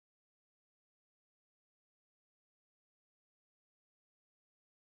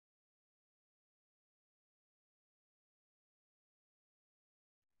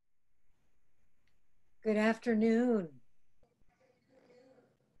Good afternoon.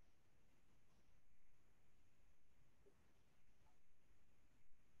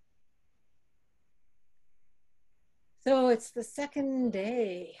 So it's the second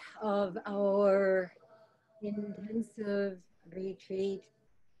day of our intensive retreat.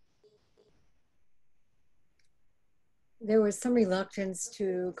 There was some reluctance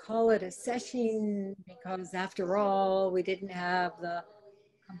to call it a session because, after all, we didn't have the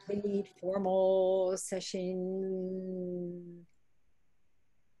complete formal session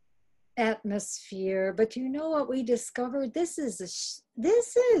atmosphere. But you know what we discovered? This is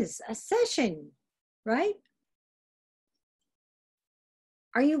a session, right?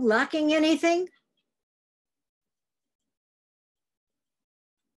 Are you lacking anything?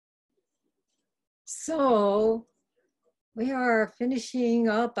 So we are finishing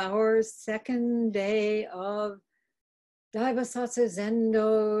up our second day of Daibasatsu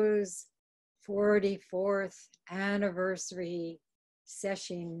Zendo's 44th anniversary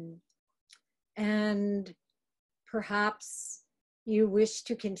session. And perhaps you wish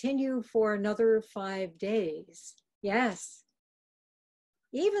to continue for another 5 days. Yes,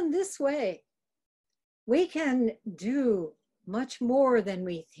 even this way, we can do much more than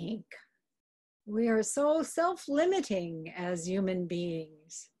we think. We are so self-limiting as human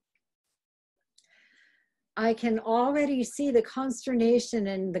beings. I can already see the consternation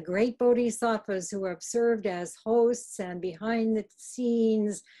in the great bodhisattvas who have served as hosts and behind the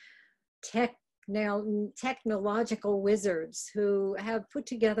scenes technological wizards who have put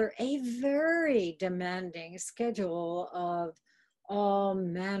together a very demanding schedule of all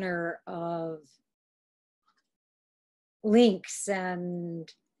manner of links, and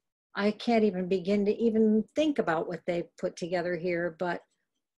I can't even begin to even think about what they've put together here, but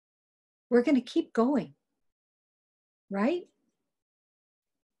we're going to keep going, right?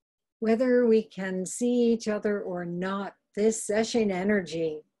 Whether we can see each other or not, this session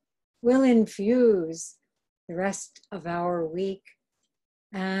energy will infuse the rest of our week.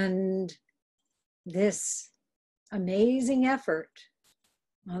 And this amazing effort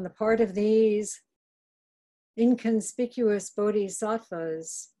on the part of these inconspicuous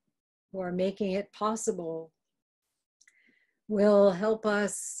bodhisattvas who are making it possible will help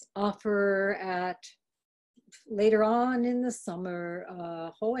us offer at later on in the summer,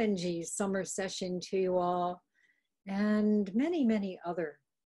 Hoenji's summer session to you all, and many, many other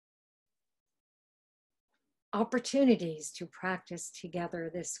opportunities to practice together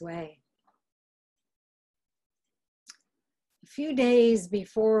this way. A few days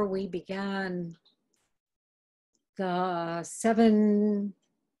before we began the 7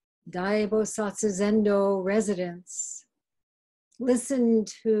 Daibosatsu Zendo residents, listened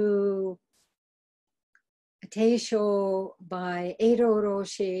to a Teisho by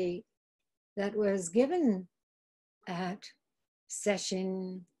Roshi that was given at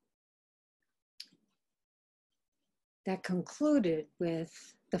session that concluded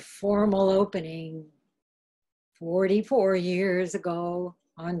with the formal opening 44 years ago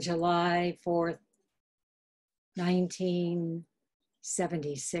on July 4th,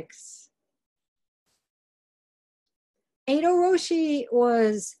 1976. Roshi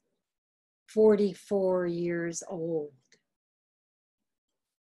was 44 years old.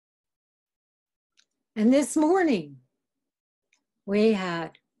 And this morning, we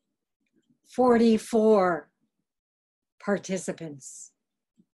had 44 participants.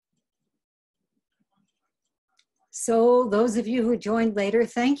 So those of you who joined later,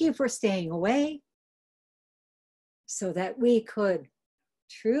 thank you for staying away so that we could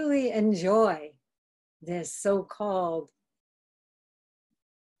truly enjoy this so-called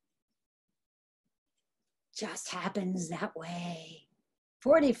just happens that way.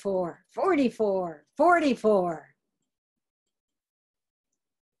 44, 44, 44.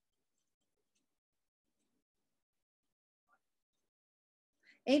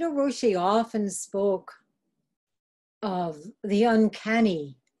 Roshi often spoke of the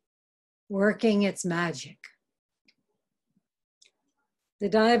uncanny working its magic. The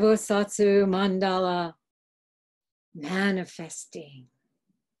Daibosatsu mandala manifesting.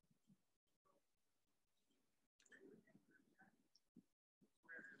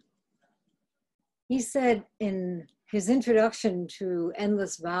 He said in his introduction to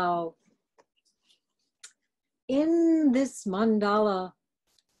Endless Vow, in this mandala,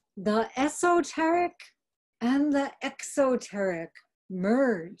 the esoteric and the exoteric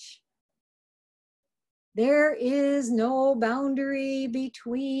merge. There is no boundary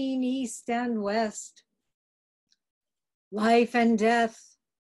between East and West. Life and death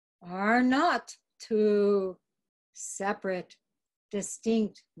are not two separate,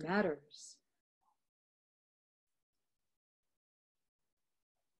 distinct matters.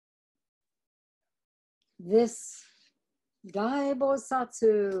 This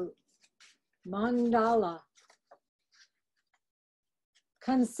Daibosatsu mandala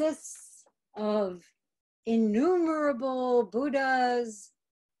consists of innumerable Buddhas,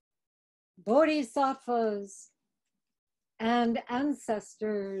 Bodhisattvas, and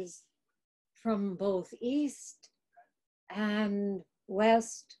ancestors from both East and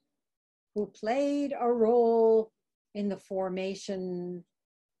West who played a role in the formation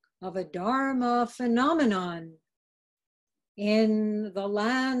of a Dharma phenomenon in the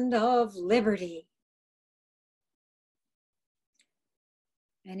land of liberty.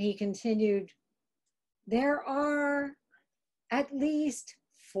 And he continued, there are at least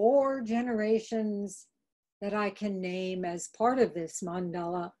 4 generations that I can name as part of this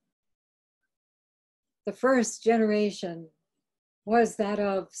mandala. The first generation was that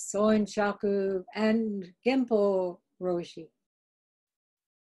of Soenshaku and Genpo Roshi.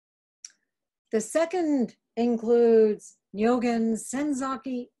 The second includes Nyogen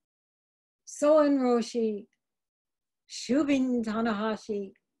Senzaki, Soen Roshi, Shubin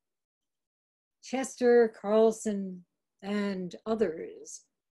Tanahashi, Chester Carlson, and others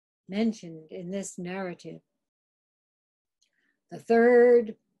mentioned in this narrative. The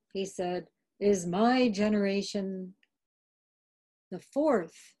third, he said, is my generation. The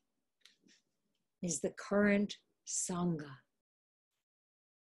fourth is the current Sangha.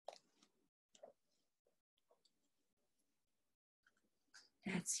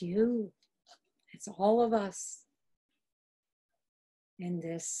 That's you. It's all of us in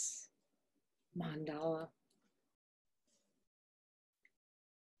this mandala.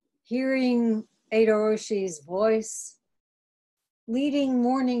 Hearing Ada Roshi's voice, leading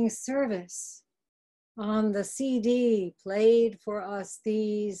morning service on the CD played for us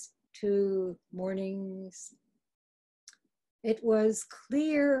these 2 mornings, it was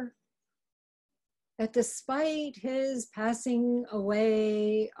clear that despite his passing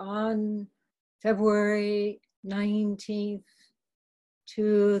away on February 19th,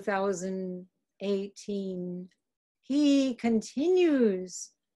 2018, he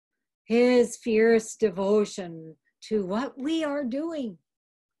continues his fierce devotion to what we are doing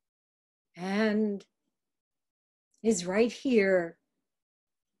and is right here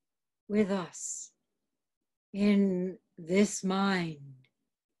with us in this mind,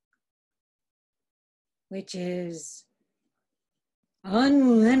 which is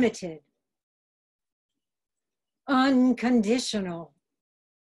unlimited, unconditional,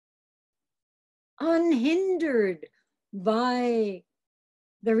 unhindered by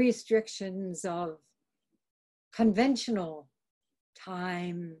the restrictions of conventional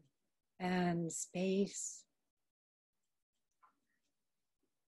time and space.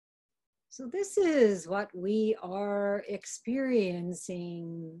 So this is what we are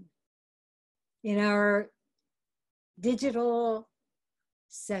experiencing in our digital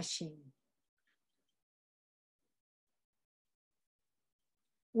session.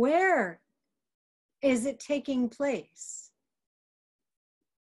 Where is it taking place?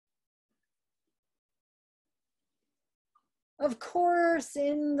 Of course,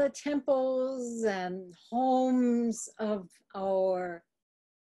 in the temples and homes of our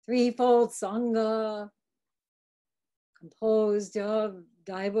threefold Sangha, composed of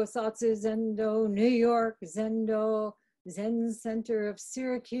Daibosatsu Zendo, New York Zendo, Zen Center of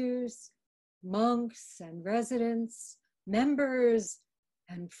Syracuse, monks and residents, members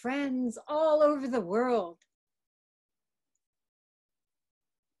and friends all over the world.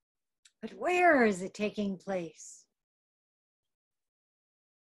 But where is it taking place?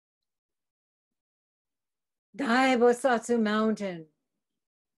 Daibosatsu Mountain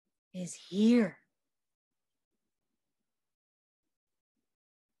is here.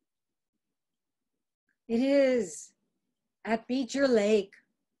 It is at Beecher Lake.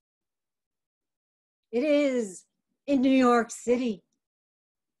 It is in New York City.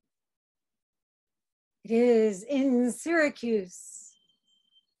 It is in Syracuse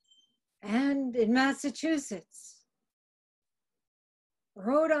and in Massachusetts,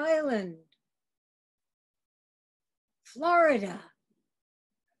 Rhode Island, Florida,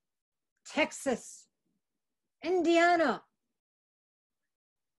 Texas, Indiana,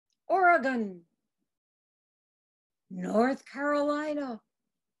 Oregon, North Carolina,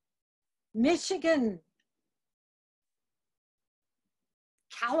 Michigan,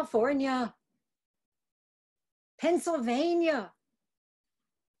 California, Pennsylvania,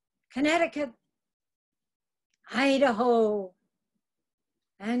 Connecticut, Idaho,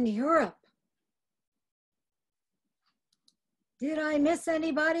 and Europe. Did I miss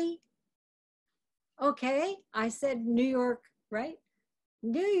anybody? Okay, I said New York, right?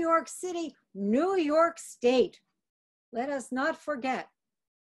 New York City, New York State. Let us not forget,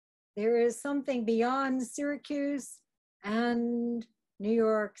 there is something beyond Syracuse and New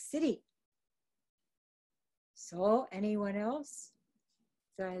York City. So anyone else?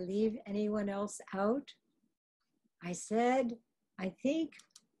 Did I leave anyone else out? I said, I think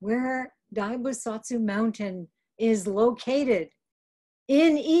where Daibosatsu Mountain is located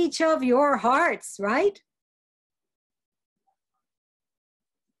in each of your hearts, right?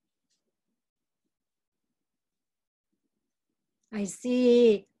 I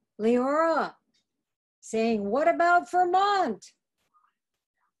see Leora saying, what about Vermont?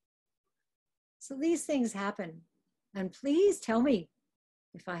 So these things happen. And please tell me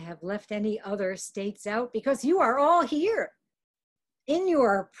if I have left any other states out, because you are all here in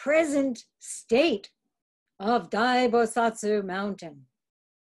your present state of Daibosatsu Mountain.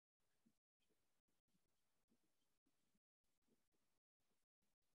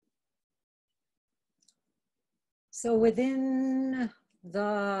 So within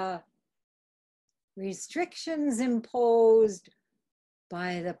the restrictions imposed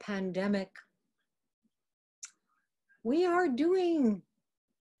by the pandemic, we are doing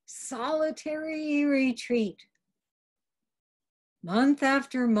solitary retreat month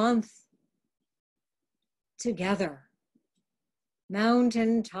after month together,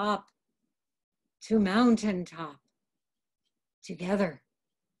 mountaintop to mountaintop together.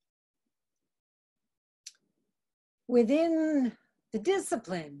 Within the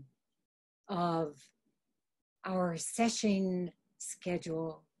discipline of our session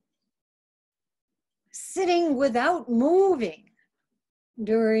schedule, sitting without moving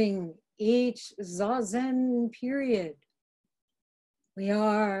during each Zazen period. We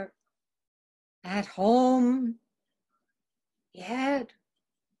are at home, yet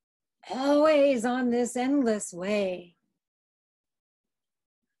always on this endless way.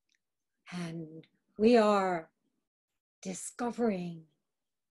 And we are discovering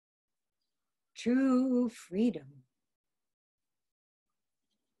true freedom.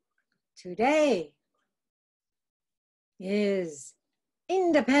 Today is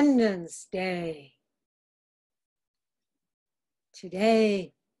Independence Day.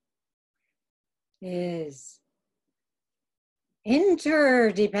 Today is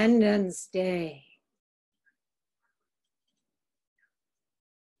Interdependence Day.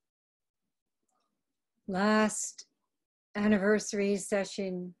 Last anniversary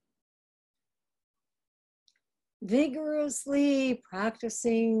session, vigorously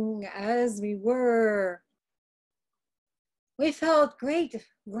practicing as we were, we felt great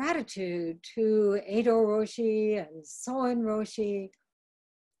gratitude to Edo Roshi and Soen Roshi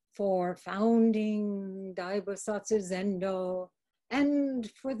for founding Daibosatsu Zendo and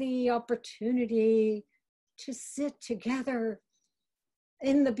for the opportunity to sit together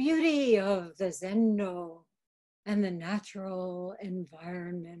in the beauty of the Zendo and the natural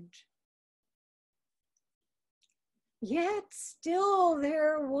environment. Yet still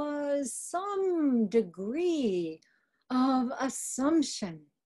there was some degree of assumption.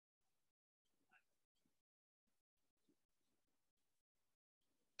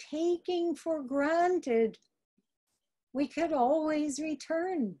 Taking for granted we could always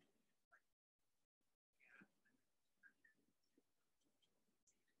return.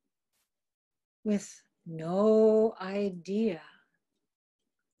 With no idea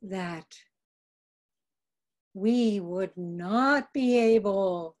that we would not be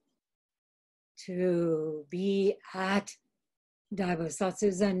able to be at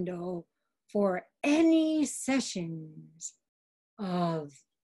Daibosatsu Zendo for any sessions of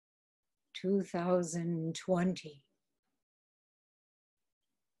 2020.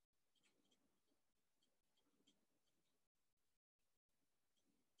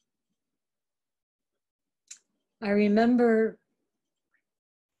 I remember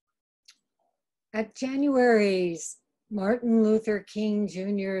at January's Martin Luther King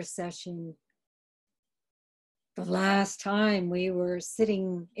Jr. session, the last time we were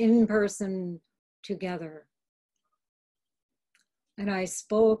sitting in person together, and I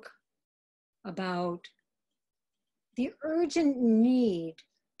spoke about the urgent need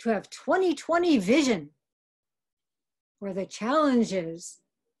to have 2020 vision for the challenges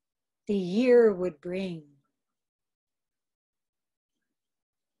the year would bring.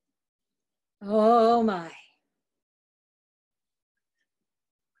 Oh my.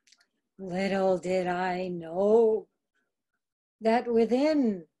 Little did I know that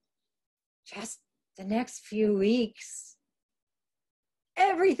within just the next few weeks,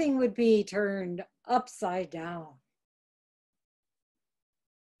 everything would be turned upside down.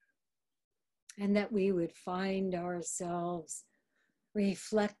 And that we would find ourselves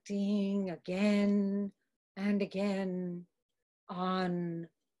reflecting again and again on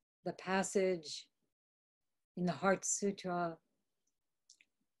the passage in the Heart Sutra.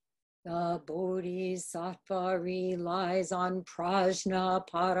 The Bodhisattva relies on prajna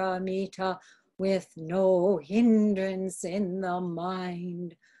paramita with no hindrance in the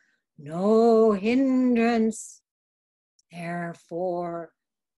mind. No hindrance, therefore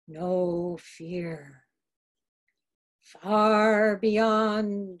no fear. Far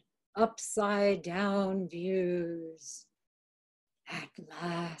beyond upside down views, at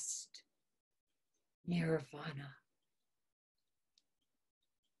last, nirvana.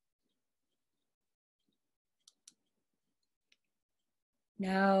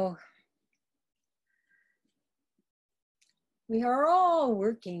 Now, we are all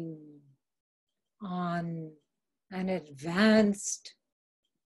working on an advanced,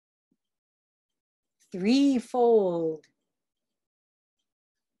 threefold,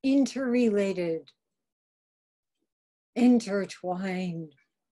 interrelated, intertwined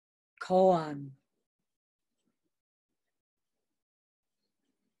koan.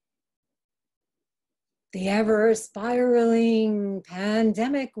 The ever spiraling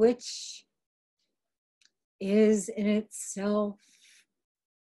pandemic, which is in itself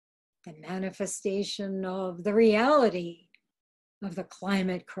the manifestation of the reality of the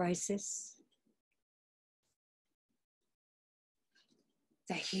climate crisis.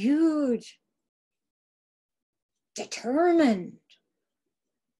 The huge, determined,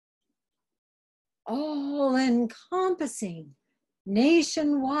 all-encompassing,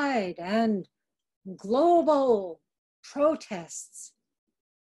 nationwide and global protests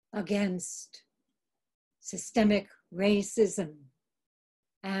against systemic racism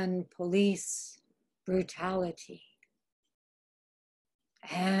and police brutality,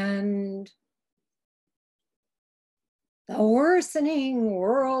 and the worsening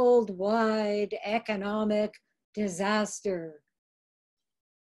worldwide economic disaster,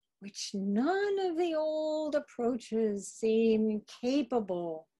 which none of the old approaches seem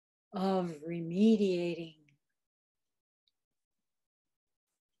capable of remediating.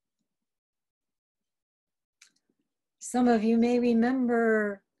 Some of you may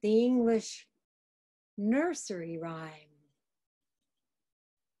remember the English nursery rhyme.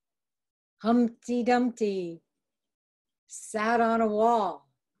 Humpty Dumpty sat on a wall.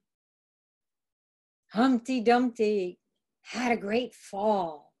 Humpty Dumpty had a great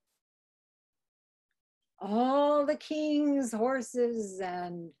fall. All the king's horses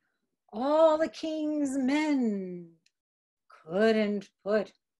and all the king's men couldn't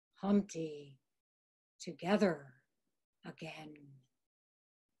put Humpty together again.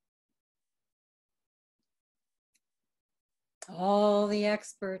 All the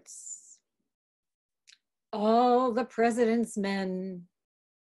experts, all the president's men,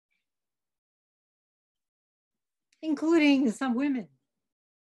 including some women.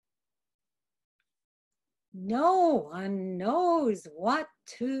 No one knows what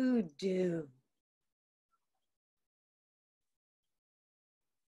to do.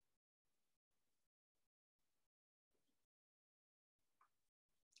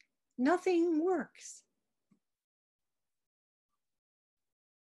 Nothing works.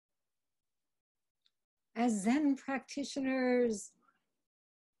 As Zen practitioners,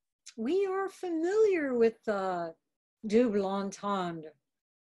 we are familiar with the double entendre.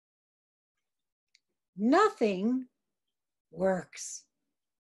 Nothing works.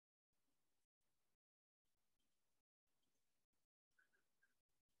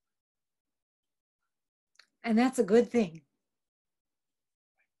 And that's a good thing.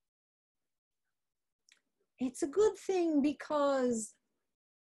 It's a good thing because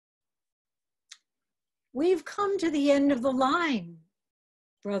we've come to the end of the line,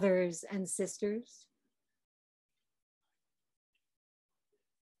 brothers and sisters.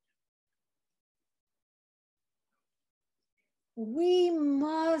 We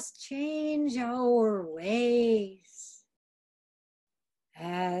must change our ways,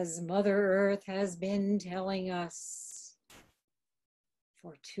 as Mother Earth has been telling us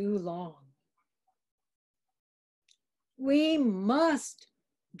for too long. We must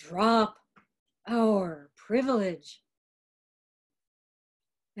drop our privilege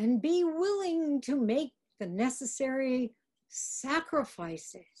and be willing to make the necessary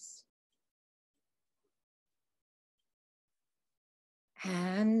sacrifices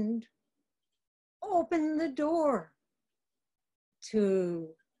and open the door to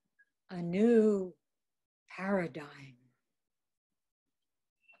a new paradigm.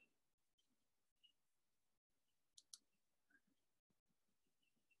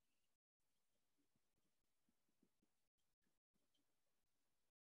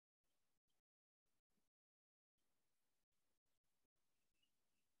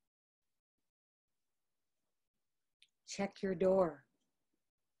 check your door.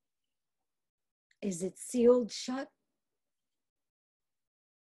 Is it sealed shut?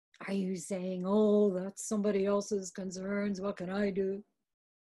 Are you saying, oh, that's somebody else's concerns, what can I do?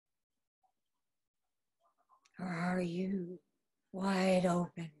 Or are you wide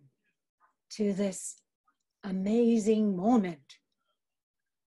open to this amazing moment?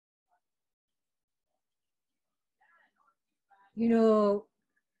 You know,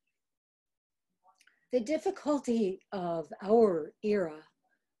 the difficulty of our era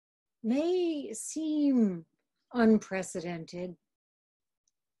may seem unprecedented,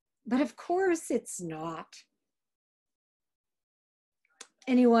 but of course it's not.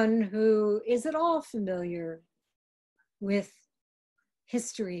 Anyone who is at all familiar with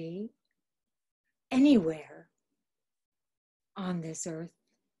history anywhere on this earth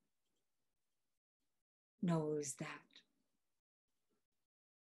knows that.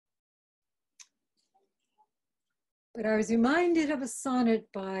 But I was reminded of a sonnet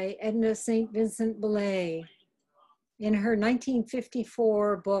by Edna St. Vincent Millay in her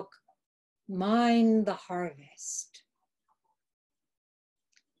 1954 book, Mine the Harvest.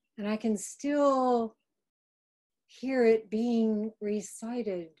 And I can still hear it being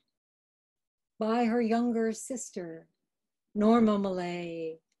recited by her younger sister, Norma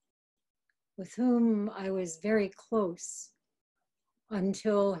Millay, with whom I was very close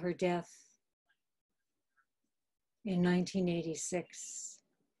until her death in 1986.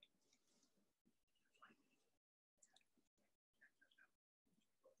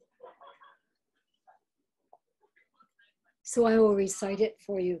 So I will recite it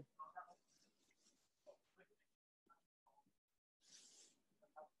for you.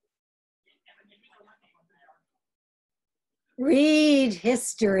 Read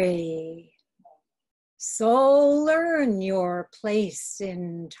history, so learn your place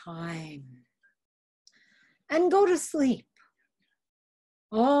in time, and go to sleep.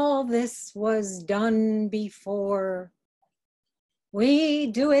 All this was done before. We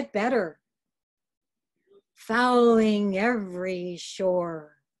do it better, fouling every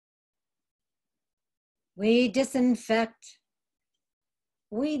shore. We disinfect,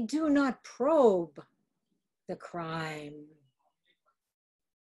 we do not probe the crime.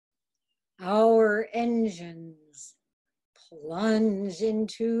 Our engines plunge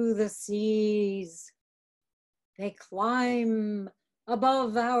into the seas. They climb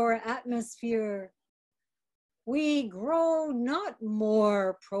above our atmosphere. We grow not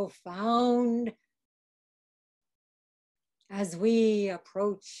more profound as we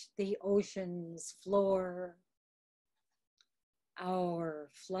approach the ocean's floor.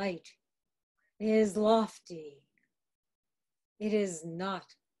 Our flight is lofty. It is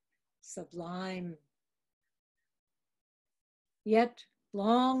not sublime. Yet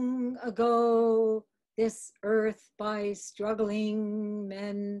long ago, this earth by struggling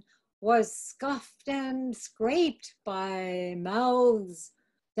men was scuffed and scraped by mouths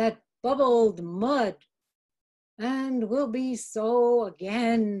that bubbled mud, and will be so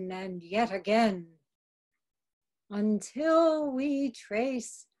again and yet again, until we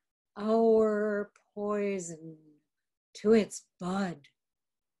trace our poison to its bud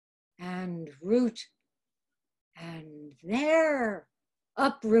and root, and there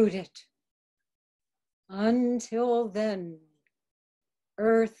uproot it. Until then,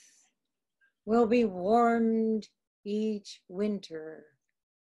 earth will be warmed each winter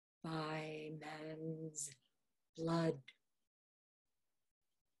by man's blood.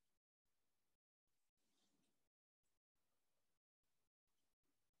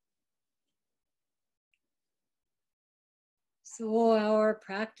 So our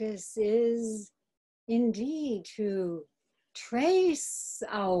practice is indeed to trace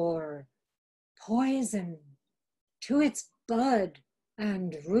our poison to its bud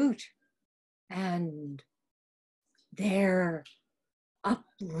and root, and there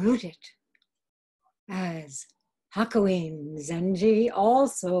uproot it, as Hakuin Zenji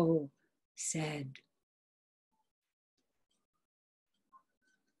also said.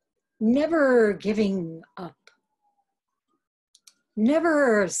 Never giving up,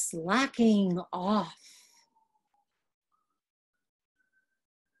 never slacking off.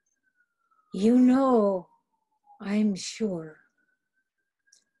 You know, I'm sure,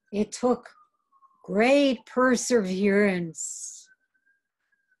 it took great perseverance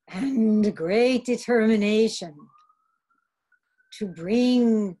and great determination to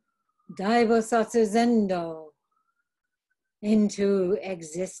bring Daibosatsu Zendo into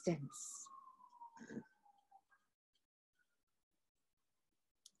existence.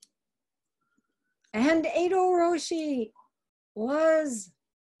 And Eido Roshi was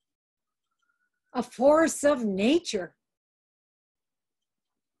a force of nature.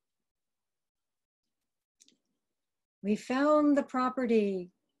 We found the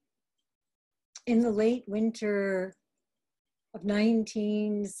property in the late winter of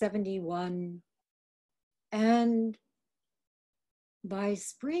 1971, and by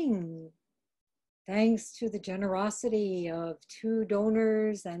spring, thanks to the generosity of 2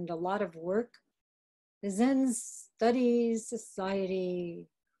 donors and a lot of work, the Zen Studies Society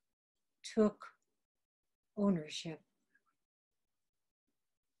took ownership.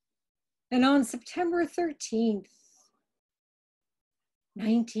 And on September 13th,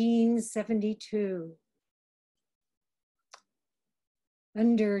 1972,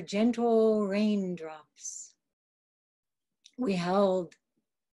 under gentle raindrops, we held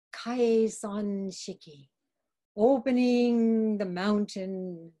Kai-san Shiki, opening the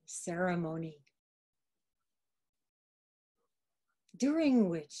mountain ceremony, during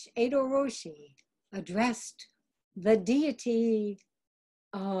which Edo Roshi addressed the deity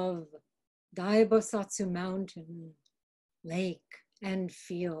of Daibosatsu Mountain, lake, and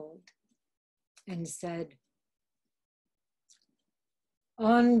field, and said,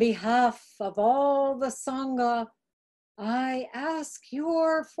 "On behalf of all the Sangha, I ask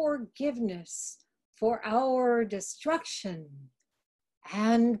your forgiveness for our destruction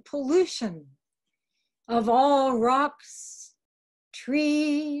and pollution of all rocks,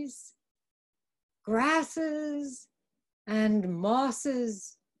 trees, grasses, and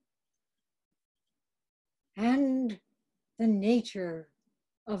mosses, and the nature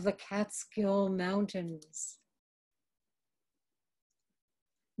of the Catskill Mountains.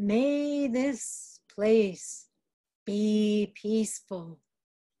 May this place be peaceful,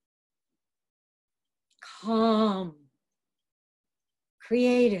 calm,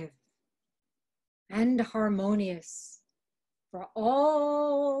 creative, and harmonious for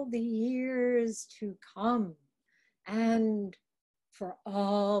all the years to come, and for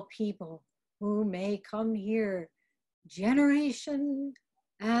all people who may come here generation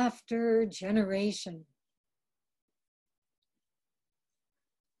after generation."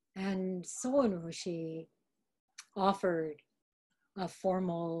 And Soen Roshi offered a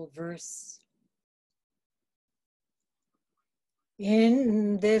formal verse.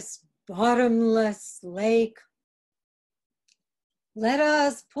 "In this bottomless lake, let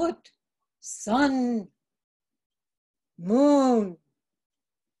us put sun, moon,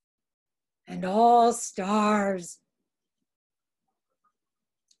 and all stars.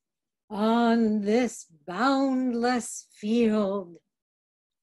 On this boundless field,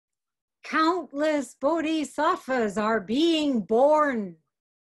 countless bodhisattvas are being born.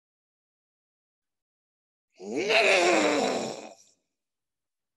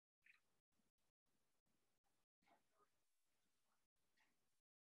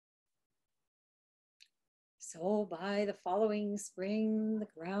 So by the following spring, the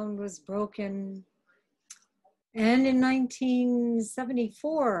ground was broken. And in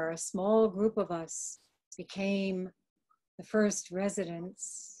 1974, a small group of us became the first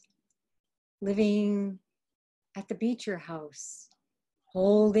residents, living at the Beecher House,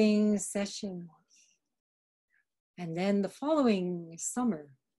 holding sessions. And then the following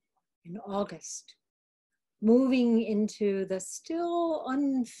summer, in August, moving into the still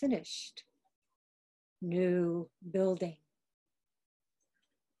unfinished new building.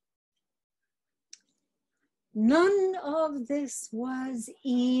 None of this was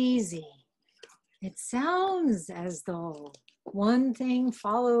easy. It sounds as though one thing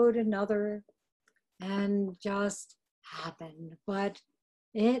followed another and just happened, but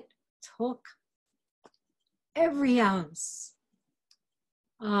it took every ounce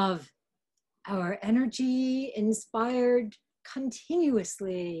of our energy, inspired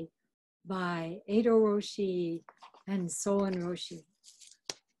continuously by Edo Roshi and Soen Roshi.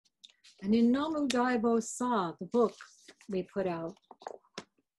 And in Namu Daibo Sa, the book we put out,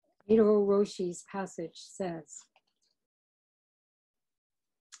 Edo Roshi's passage says,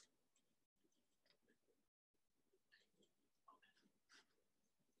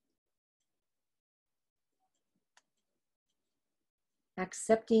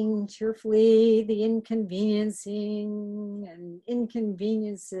 "Accepting cheerfully the inconveniencing and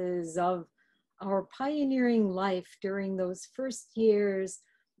inconveniences of our pioneering life during those first years,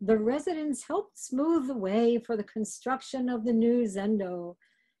 the residents helped smooth the way for the construction of the new Zendo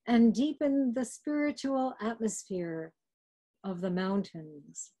and deepen the spiritual atmosphere of the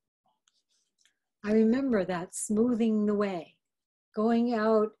mountains." I remember that smoothing the way, going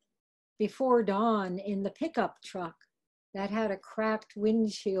out before dawn in the pickup truck that had a cracked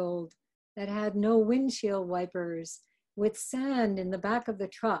windshield, that had no windshield wipers, with sand in the back of the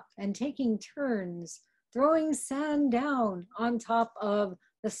truck, and taking turns throwing sand down on top of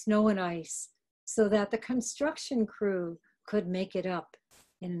the snow and ice so that the construction crew could make it up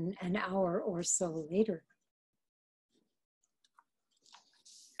in an hour or so later.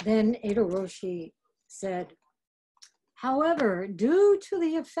 Then Edo Roshi said, however, due to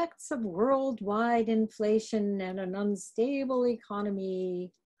the effects of worldwide inflation and an unstable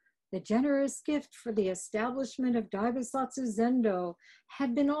economy, the generous gift for the establishment of Daibosatsu Zendo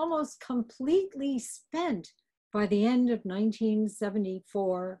had been almost completely spent by the end of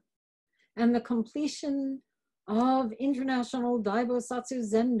 1974, and the completion of International Daibosatsu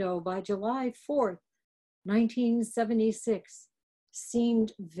Zendo by July 4th, 1976,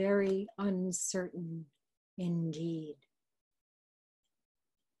 seemed very uncertain indeed.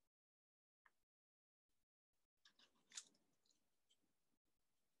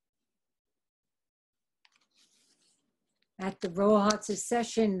 At the Rohatsu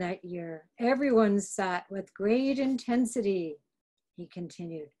session that year, everyone sat with great intensity, he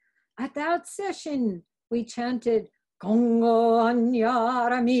continued. At that session, we chanted Kongo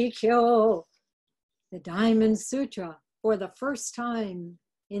Anyarami Kyo, the Diamond Sutra, for the first time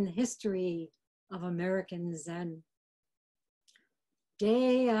in the history of American Zen.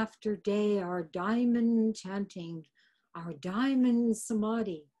 Day after day, our diamond chanting, our diamond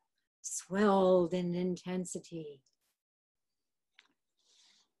samadhi swelled in intensity.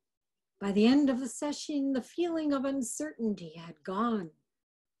 By the end of the session, the feeling of uncertainty had gone,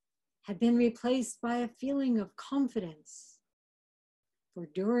 had been replaced by a feeling of confidence. For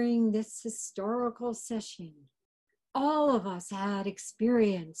during this historical session, all of us had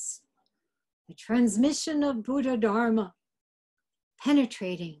experienced the transmission of Buddha Dharma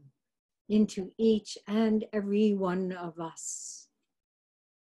penetrating into each and every one of us.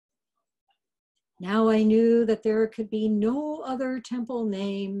 Now I knew that there could be no other temple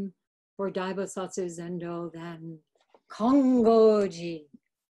name for Daibosatsu Zendo than Kongoji.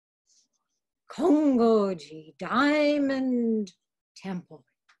 Kongoji, Diamond Temple.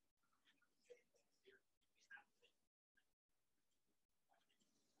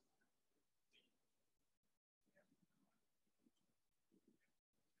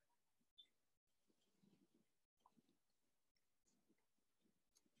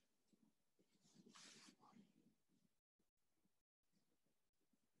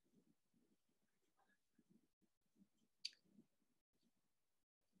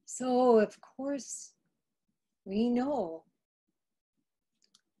 So, of course, we know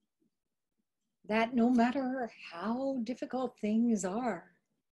that no matter how difficult things are,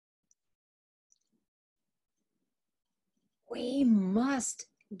 we must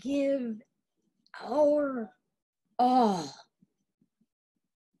give our all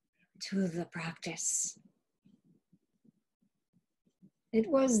to the practice. It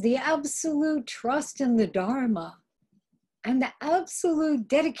was the absolute trust in the Dharma and the absolute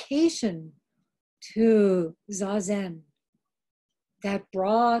dedication to Zazen that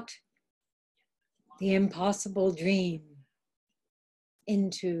brought the impossible dream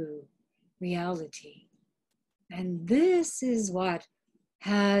into reality. And this is what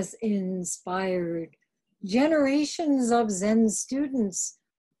has inspired generations of Zen students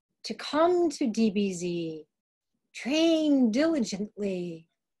to come to DBZ, train diligently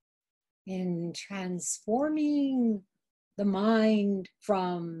in transforming the mind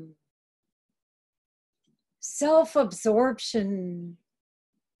from self-absorption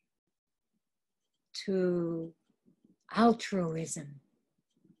to altruism.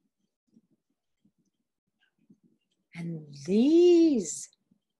 And these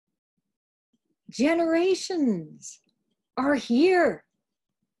generations are here.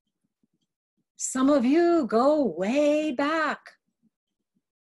 Some of you go way back.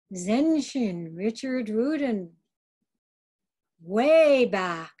 Zenshin, Richard Rudin, way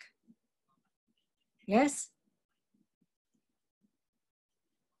back. Yes?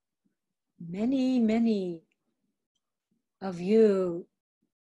 Many, many of you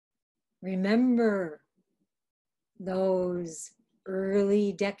remember those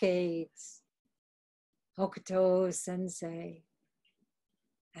early decades, Hokuto Sensei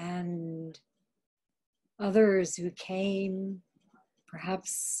and others who came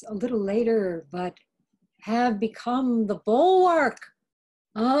perhaps a little later, but have become the bulwark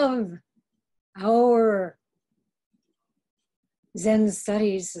of our Zen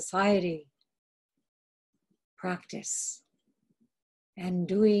Studies Society practice, and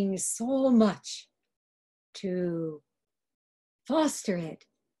doing so much to foster it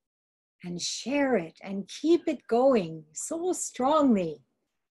and share it and keep it going so strongly.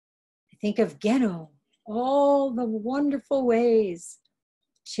 I think of Geno, all the wonderful ways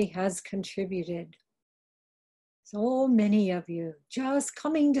she has contributed. So many of you just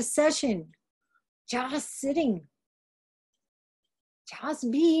coming to session just sitting,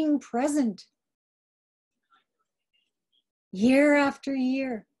 just being present, year after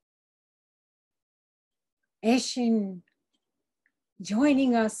year. Eshin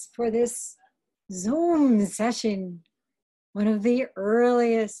joining us for this Zoom session, one of the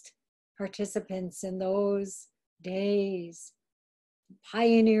earliest participants in those days,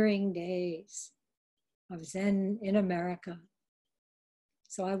 pioneering days of Zen in America.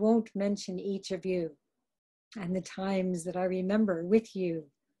 So I won't mention each of you and the times that I remember with you.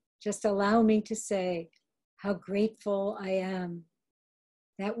 Just allow me to say how grateful I am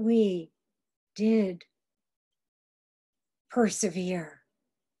that we did persevere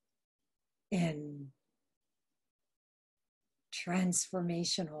in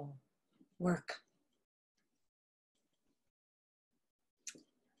transformational work.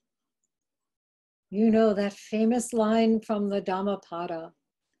 You know that famous line from the Dhammapada,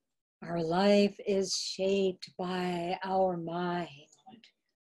 our life is shaped by our mind.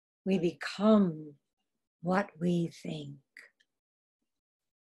 We become what we think.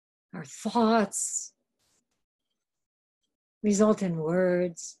 Our thoughts result in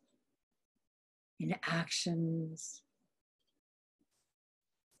words, in actions.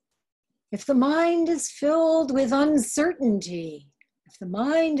 If the mind is filled with uncertainty, if the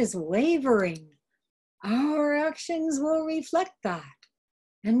mind is wavering, our actions will reflect that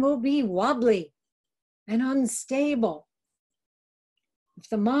and will be wobbly and unstable. If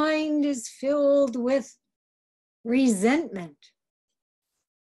the mind is filled with resentment,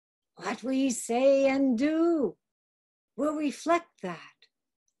 what we say and do will reflect that.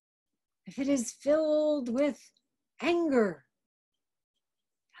 If it is filled with anger,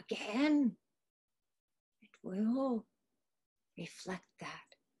 again, it will reflect that.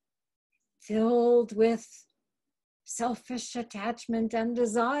 Filled with selfish attachment and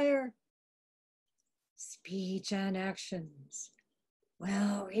desire, speech and actions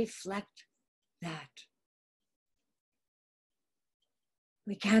will reflect that.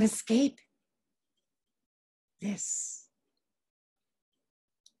 We can't escape this.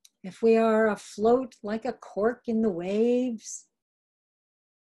 If we are afloat like a cork in the waves,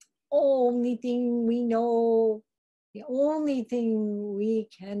 only thing we know, the only thing we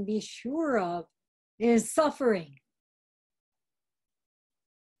can be sure of is suffering.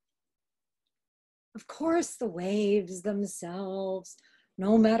 Of course, the waves themselves,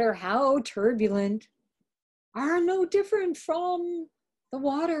 no matter how turbulent, are no different from the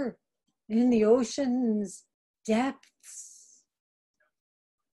water in the ocean's depths.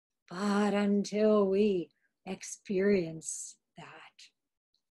 But until we experience that,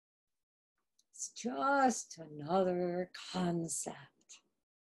 it's just another concept.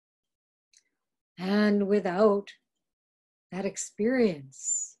 And without that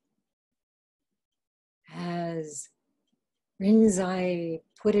experience, as Rinzai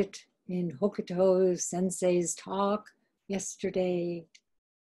put it in Hokuto Sensei's talk yesterday,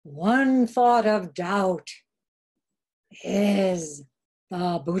 one thought of doubt is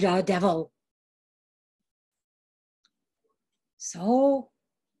the Buddha devil. So,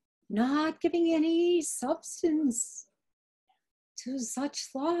 not giving any substance to such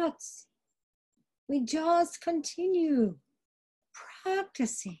thoughts, we just continue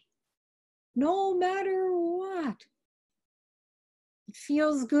practicing no matter what. It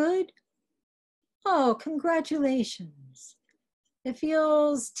feels good? Oh, congratulations. It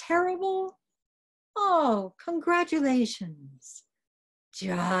feels terrible? Oh, congratulations.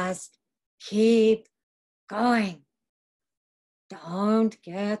 Just keep going. Don't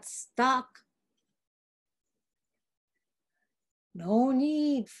get stuck. No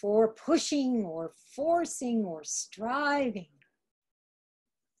need for pushing or forcing or striving.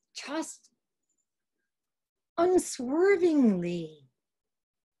 Just unswervingly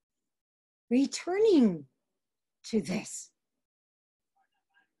returning to this.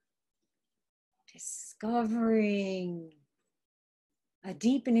 Discovering a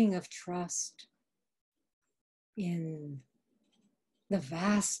deepening of trust in the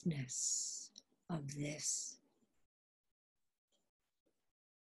vastness of this.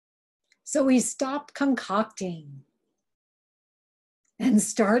 So we stop concocting and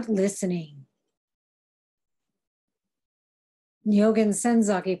start listening. Nyogen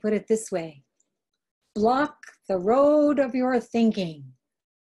Senzaki put it this way: block the road of your thinking.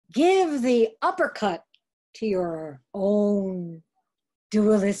 Give the uppercut to your own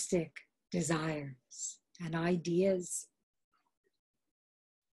dualistic desires and ideas.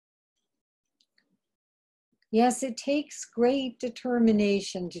 Yes, it takes great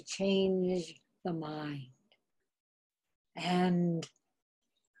determination to change the mind and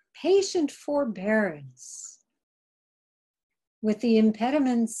patient forbearance with the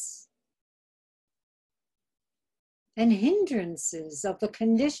impediments and hindrances of the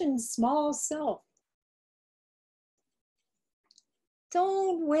conditioned small self.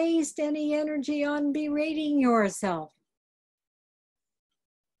 Don't waste any energy on berating yourself.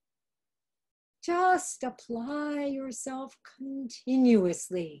 Just apply yourself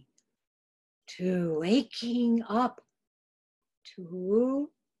continuously to waking up to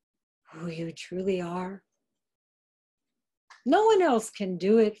who you truly are. No one else can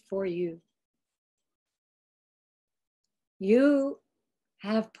do it for you. You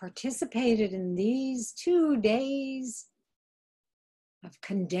have participated in these 2 days of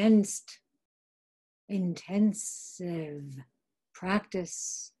condensed, intensive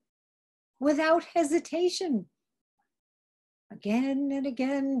practice without hesitation. Again and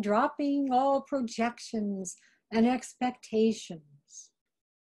again, dropping all projections and expectations.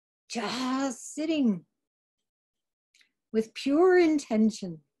 Just sitting with pure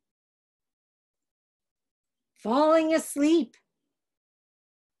intention. Falling asleep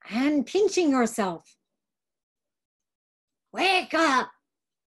and pinching yourself. Wake up!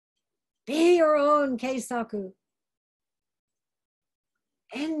 Be your own Keisaku.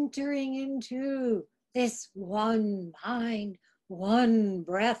 Entering into this one mind, one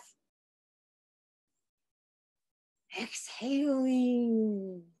breath.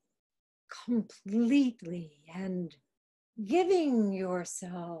 Exhaling completely and giving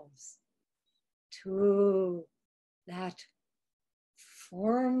yourselves to that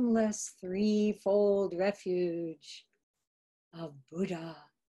formless threefold refuge of Buddha,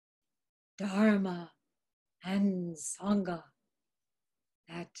 Dharma, and Sangha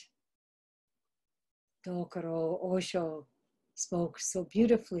that Dokuro Osho spoke so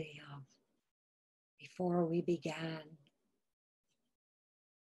beautifully of before we began.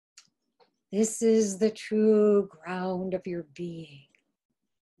 This is the true ground of your being.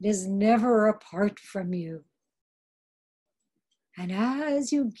 It is never apart from you. And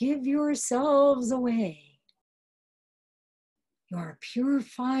as you give yourselves away, you are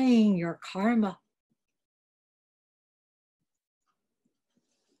purifying your karma.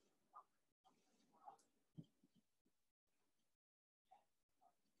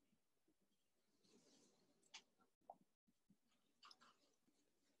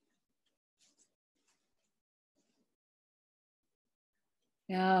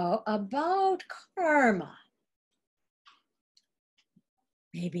 Now, about karma,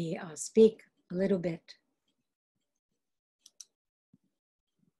 maybe I'll speak a little bit.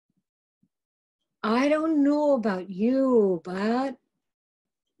 I don't know about you, but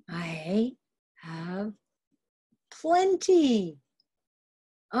I have plenty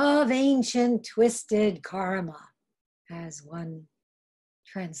of ancient twisted karma, as one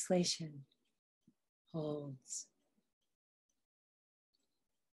translation holds.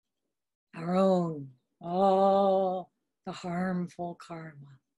 Our own, all the harmful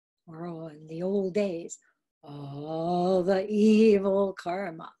karma, or in the old days, all the evil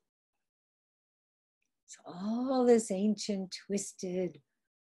karma. So all this ancient twisted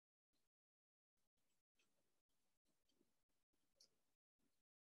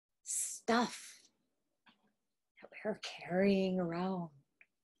stuff that we're carrying around.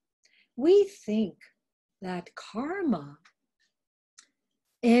 We think that karma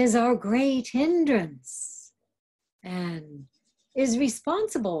is our great hindrance and is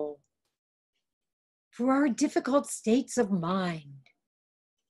responsible for our difficult states of mind.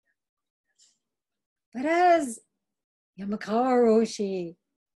 But as Yamakawa Roshi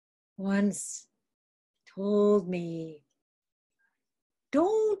once told me,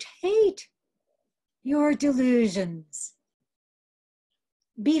 don't hate your delusions.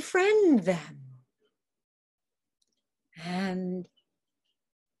 Befriend them. And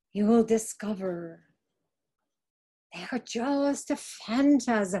you will discover they are just a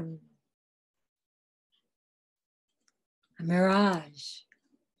phantasm, a mirage,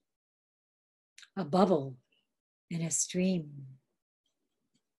 a bubble in a stream.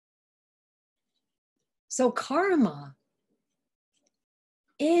 So karma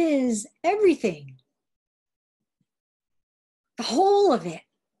is everything, the whole of it.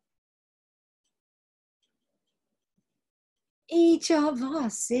 Each of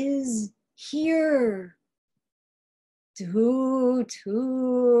us is here due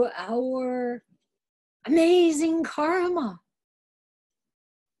to our amazing karma.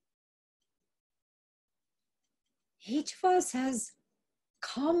 Each of us has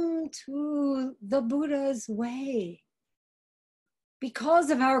come to the Buddha's way because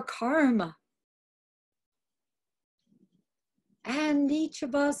of our karma. And each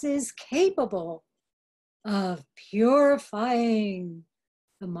of us is capable of purifying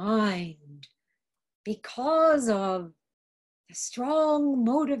the mind because of the strong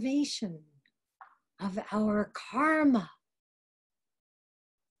motivation of our karma.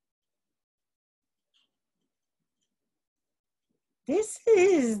 This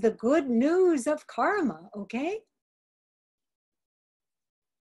is the good news of karma, okay?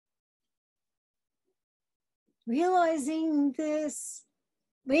 Realizing this,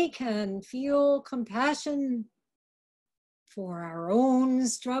 we can feel compassion for our own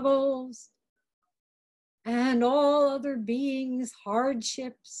struggles and all other beings'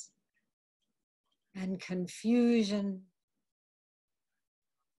 hardships and confusion.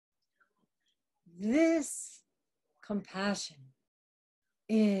 This compassion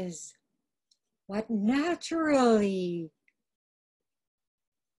is what naturally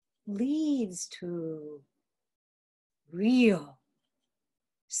leads to real,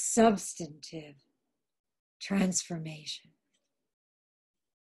 substantive transformation.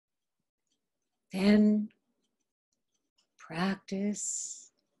 Then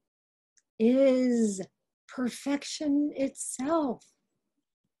practice is perfection itself.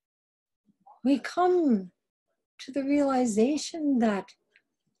 We come to the realization that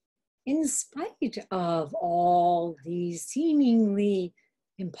in spite of all these seemingly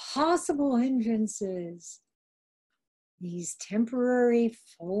impossible hindrances, these temporary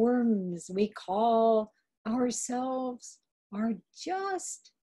forms we call ourselves are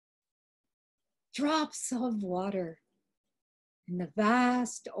just drops of water in the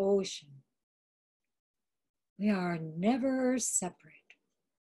vast ocean. We are never separate,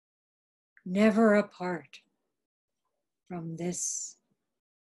 never apart from this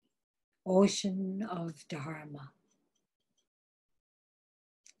ocean of Dharma.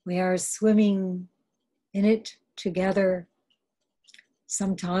 We are swimming in it together,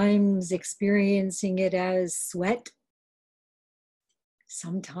 sometimes experiencing it as sweat,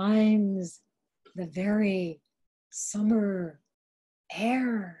 sometimes the very summer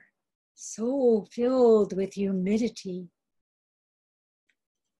air so filled with humidity.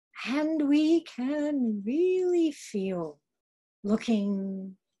 And we can really feel,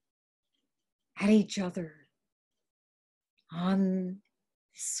 looking at each other on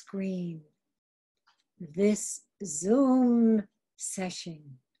the screen, this Zoom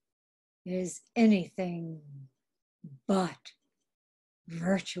session is anything but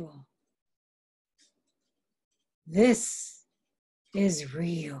virtual. This is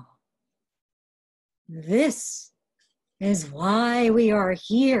real. This is why we are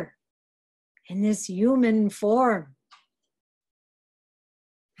here in this human form.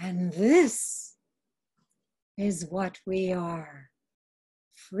 And this is what we are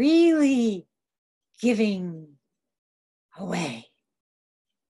freely giving away.